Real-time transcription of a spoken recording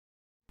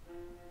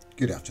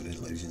Good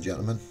afternoon, ladies and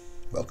gentlemen.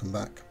 Welcome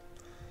back.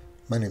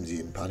 My name is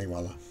Ian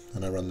Paniwala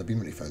and I run the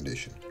Bimiri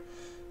Foundation,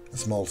 a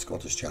small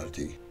Scottish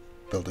charity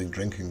building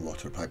drinking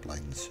water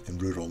pipelines in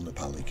rural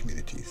Nepali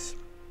communities,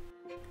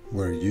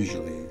 where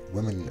usually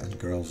women and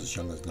girls as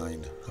young as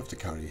 9 have to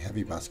carry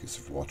heavy baskets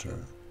of water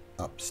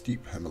up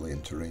steep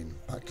Himalayan terrain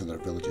back to their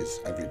villages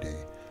every day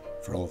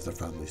for all of their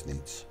family's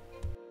needs.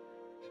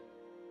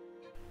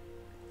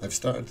 I've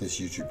started this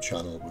YouTube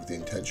channel with the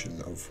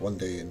intention of one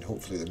day, and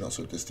hopefully the not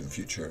so distant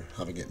future,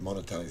 having it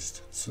monetized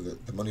so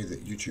that the money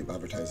that YouTube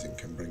advertising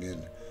can bring in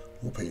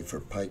will pay for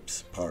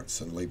pipes, parts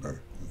and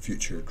labour in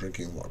future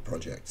drinking water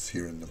projects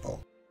here in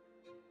Nepal.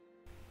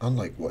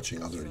 Unlike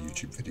watching other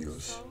YouTube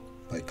videos,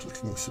 by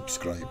clicking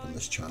subscribe on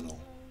this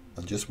channel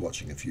and just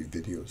watching a few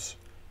videos,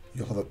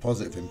 you'll have a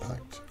positive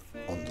impact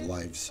on the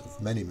lives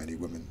of many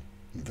women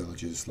in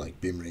villages like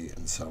Bimiri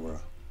and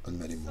Sawara and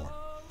many more.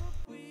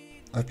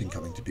 I've been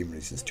coming to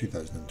Bimiri since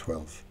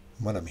 2012,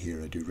 and when I'm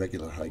here I do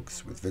regular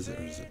hikes with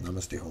visitors at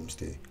Namaste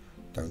Homestay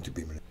down to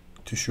Bimiri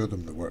to show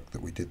them the work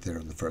that we did there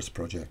on the first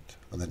project,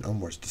 and then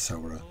onwards to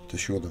Sawara to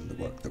show them the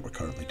work that we're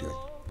currently doing.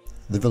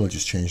 The village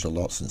has changed a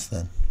lot since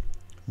then,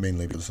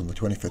 mainly because on the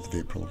 25th of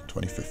April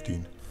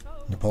 2015,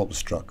 Nepal was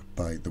struck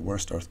by the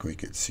worst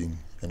earthquake it's seen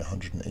in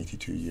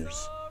 182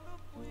 years.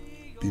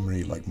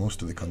 Bimiri, like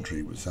most of the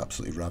country, was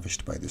absolutely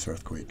ravished by this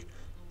earthquake,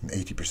 and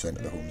 80%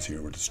 of the homes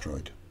here were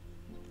destroyed.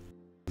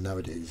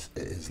 Nowadays,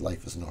 it is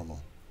life as normal.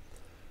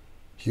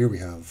 Here we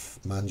have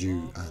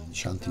Manju and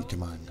Shanti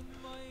Tamang,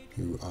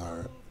 who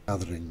are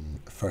gathering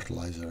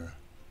fertiliser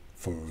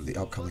for the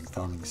upcoming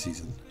farming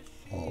season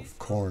of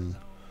corn,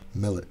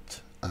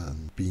 millet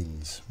and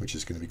beans, which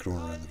is going to be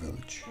grown around the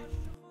village.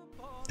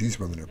 These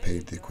women are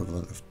paid the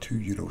equivalent of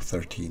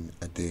 €2.13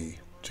 a day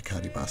to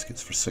carry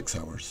baskets for 6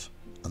 hours,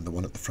 and the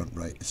one at the front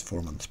right is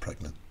 4 months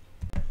pregnant.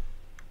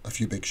 A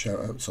few big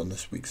shout outs on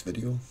this week's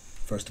video.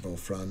 First of all,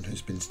 Fran,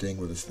 who's been staying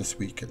with us this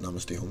week at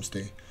Namaste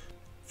Homestay.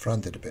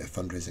 Fran did a bit of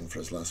fundraising for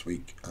us last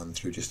week, and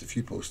through just a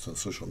few posts on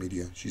social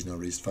media, she's now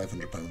raised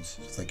 £500,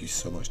 so thank you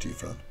so much to you,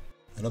 Fran.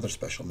 Another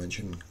special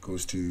mention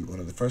goes to one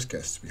of the first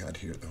guests we had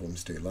here at the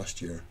homestay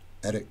last year,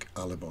 Eric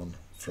Alibon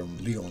from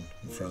Lyon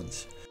in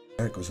France.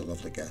 Eric was a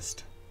lovely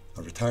guest,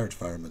 a retired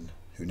fireman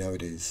who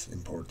nowadays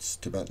imports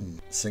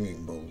Tibetan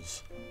singing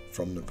bowls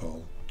from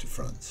Nepal to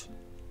France.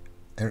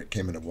 Eric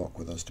came on a walk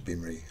with us to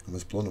Bimiri and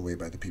was blown away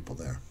by the people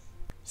there.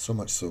 So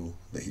much so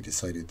that he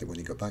decided that when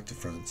he got back to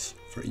France,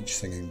 for each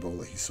singing bowl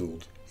that he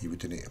sold, he would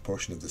donate a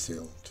portion of the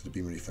sale to the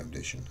Bimiri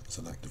Foundation as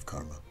an act of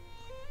karma.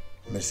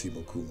 Merci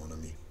beaucoup, mon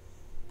ami.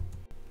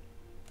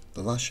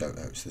 The last shout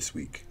outs this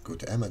week go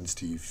to Emma and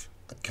Steve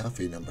at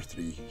Cafe No.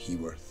 3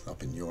 Heworth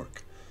up in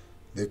York.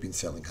 They've been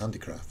selling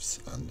handicrafts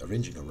and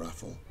arranging a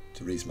raffle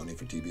to raise money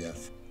for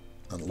TBF.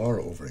 And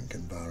Laura over in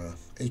Canberra,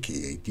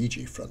 aka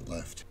DJ Front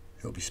Left,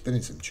 who'll be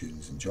spinning some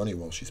tunes in Johnny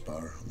Walsh's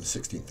bar on the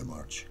 16th of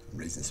March and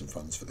raising some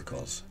funds for the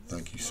cause.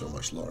 Thank you so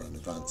much, Laura, in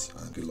advance,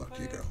 and good luck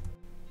to you, girl.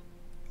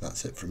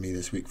 That's it from me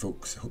this week,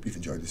 folks. I hope you've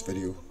enjoyed this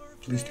video.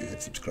 Please do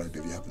hit subscribe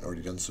if you haven't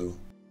already done so.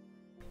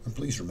 And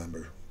please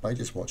remember, by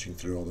just watching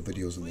through all the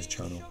videos on this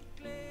channel,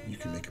 you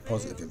can make a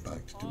positive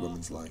impact to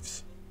women's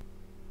lives.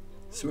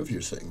 So if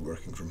you're sitting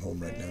working from home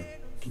right now,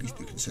 please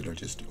do consider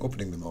just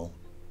opening them all,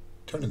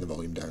 turning the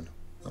volume down,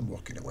 and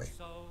walking away.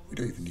 We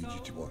don't even need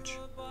you to watch.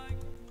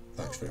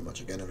 Thanks very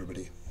much again,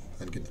 everybody,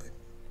 and good night.